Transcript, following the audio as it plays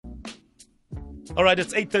All right,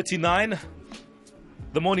 it's 8:39.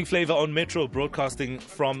 The morning flavor on Metro, broadcasting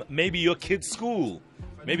from maybe your kid's school,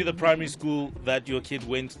 maybe the primary school that your kid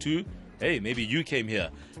went to. Hey, maybe you came here.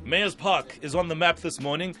 Mayors Park is on the map this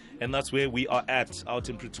morning, and that's where we are at, out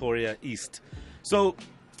in Pretoria East. So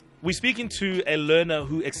we're speaking to a learner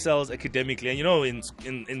who excels academically. And you know,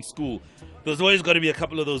 in school, there's always got to be a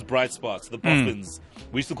couple of those bright sparks, the boffins.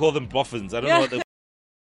 We used to call them boffins. I don't know what they're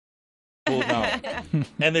called now.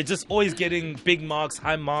 And they're just always getting big marks,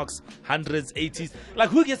 high marks, hundreds, 80s. Like,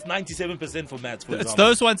 who gets 97% for maths, for example? It's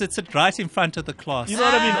those ones that sit right in front of the class. You know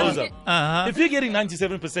what I mean, Oza? If you're getting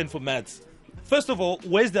 97% for maths, first of all,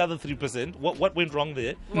 where's the other 3%? What went wrong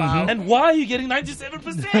there? Wow. And why are you getting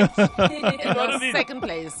 97%? You know what I mean? Second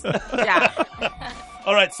place. Yeah.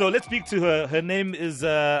 All right, so let's speak to her. Her name is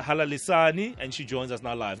Halalisani, and she joins us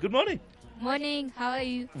now live. Good morning. Morning, how are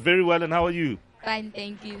you? Very well, and how are you? Fine,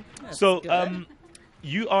 thank you. So,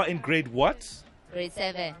 you are in grade what? Grade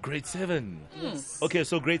 7. Grade 7. Yes. Okay,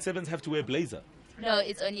 so grade 7s have to wear blazer. No,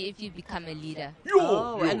 it's only if you become a leader.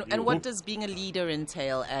 And what does being a leader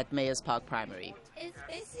entail at Mayors Park Primary? It's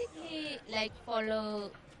basically like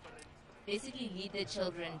lead the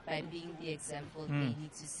children by being the example they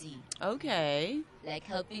need to see. Okay. Like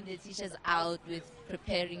helping the teachers out with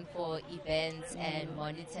preparing for events and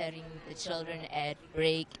monitoring the children at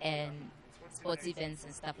break and sports events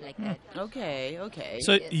and stuff like that. Okay.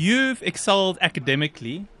 So you've excelled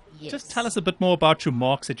academically. Yes. Just tell us a bit more about your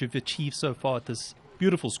marks that you've achieved so far at this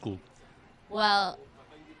beautiful school. Well,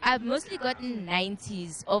 I've mostly gotten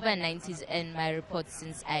 90s, over 90s in my reports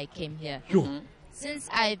since I came here. Since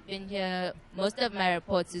I've been here, most of my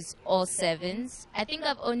reports is all 7s. I think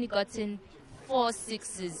I've only gotten 4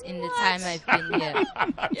 6s in the time I've been here.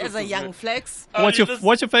 As a young flex. What's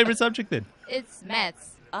your favorite subject then? It's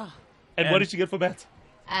maths. And what did you get for maths?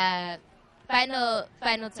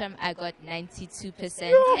 Final term I got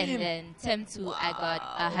 92%, and then term 2 I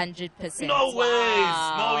got 100%. No ways!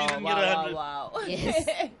 No, you didn't get 100. Wow.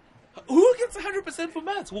 Yes. Who gets 100% for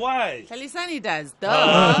maths? Why? Khalisani does.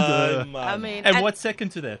 Duh. I mean, And what's second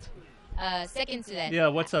to that? Second to that, Yeah,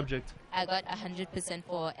 what subject? I got 100%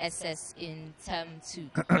 for SS in term 2.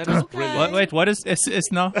 That is brilliant. Wait, what is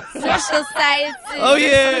SS now? Social sciences. Oh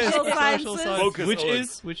yes, Social sciences.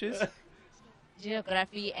 Focus, Which is?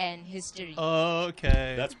 Geography and history.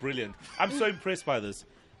 Okay. That's brilliant. I'm so impressed by this.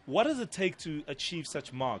 What does it take to achieve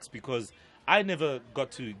such marks? Because I never got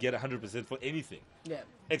to get 100% for anything. Yeah.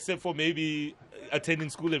 Except for maybe attending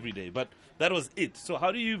school every day. But that was it. So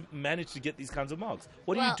how do you manage to get these kinds of marks?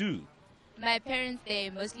 What do you do? My parents, they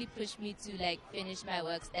mostly push me to like finish my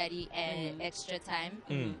work study and extra time.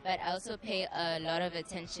 But I also pay a lot of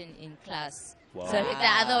attention in class. Wow. So if the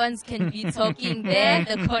other ones can be talking there in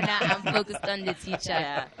the corner, I'm focused on the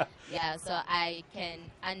teacher. Yeah, so I can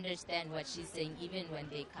understand what she's saying even when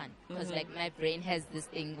they can't. Because like my brain has this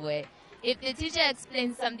thing where if the teacher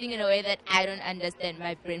explains something in a way that I don't understand,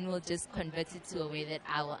 my brain will just convert it to a way that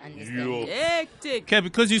I will understand it. Hectic. Okay,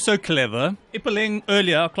 because you're so clever, Ipoleng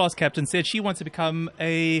earlier, our class captain, said she wants to become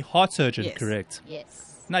a heart surgeon, Yes. correct?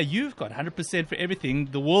 Yes. Now, you've got 100% for everything.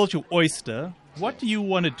 The world's your oyster. What do you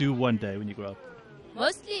want to do one day when you grow up?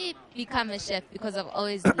 Mostly become a chef because I've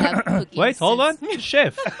always loved cooking. Wait, hold on.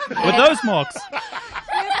 Chef. With those marks.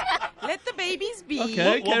 Let the babies be.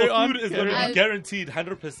 Okay. Well, Carry the on. food is going to be guaranteed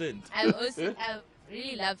 100%. I've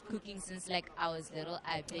really loved cooking since like I was little.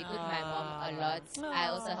 I baked with my mom a lot. I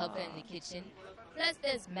also help her in the kitchen. Plus,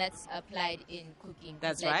 there's maths applied in cooking.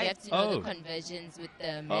 That's like, right. You have to know the conversions with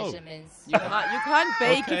the measurements. You can't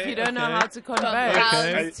bake if you don't know how to From convert.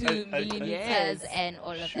 pounds to I- millimeters Yes. and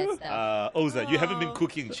all of that stuff. Oza, you haven't been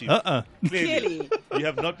cooking, Chief. Clearly. You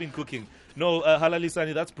have not been cooking. No,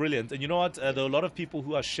 Halalisani, that's brilliant. And you know what? There are a lot of people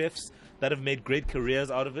who are chefs that have made great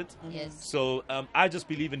careers out of it. Yes. So I just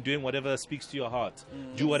believe in doing whatever speaks to your heart.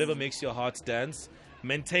 Do whatever makes your heart dance.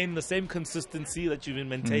 Maintain the same consistency that you've been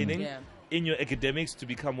maintaining in your academics to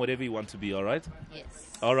become whatever you want to be, all right? Yes.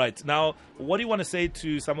 All right. Now, what do you want to say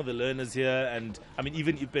to some of the learners here? And I mean,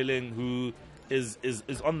 even Ipoleng, who is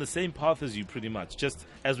on the same path as you pretty much, just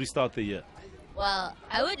as we start the year. Well,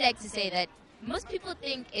 I would like to say that most people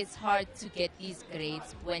think it's hard to get these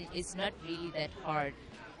grades when it's not really that hard.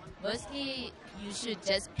 Mostly, you should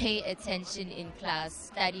just pay attention in class,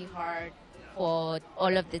 study hard for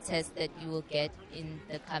all of the tests that you will get in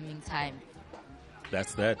the coming time.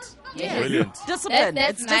 That's that. Yes. Brilliant. Discipline.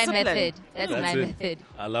 That's It's my discipline. method. That's my it. method.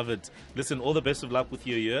 I love it. Listen, all the best of luck with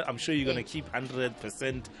your year. I'm sure you're going to keep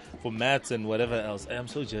 100% for maths and whatever else. I'm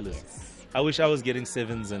so jealous. I wish I was getting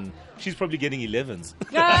 7s and she's probably getting 11s.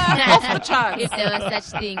 Off the charts. If there was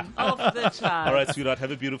such thing. Off the charts. All right, sweetheart,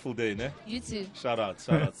 have a beautiful day, ne? You too. Shout out.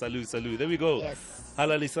 Salute, salute. There we go. Yes.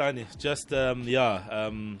 Hala Lisani, just,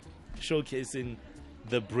 showcasing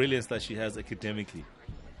the brilliance that she has academically.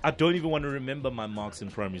 I don't even want to remember my marks in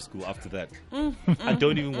primary school after that. I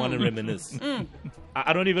don't even want to reminisce.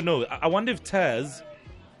 I don't even know. I wonder if Taz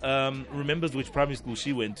remembers which primary school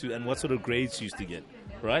she went to and what sort of grades she used to get.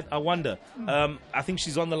 Right? I wonder. I think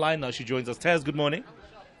she's on the line now. She joins us. Taz, good morning.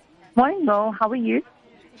 Morning, Mo. How are you?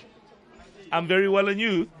 I'm very well, and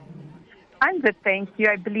you? I'm good, thank you.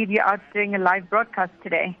 I believe you're out doing a live broadcast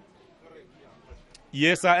today.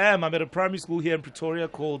 Yes, I am. I'm at a primary school here in Pretoria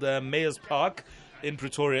called Meyersdal in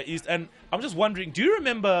Pretoria East. And I'm just wondering, do you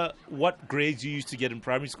remember what grades you used to get in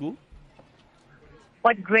primary school?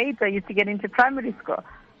 What grades I used to get into primary school?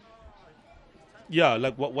 Yeah,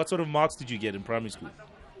 like what sort of marks did you get in primary school?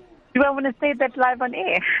 Do I want to say that live on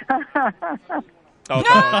air? Oh,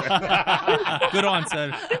 come on. Good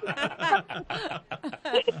answer.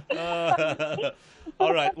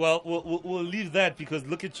 All right. Well, we'll leave that because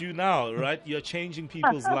look at you now, right? You're changing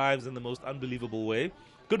people's lives in the most unbelievable way.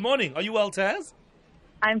 Good morning. Are you well, Taz?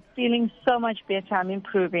 I'm feeling so much better. I'm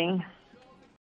improving.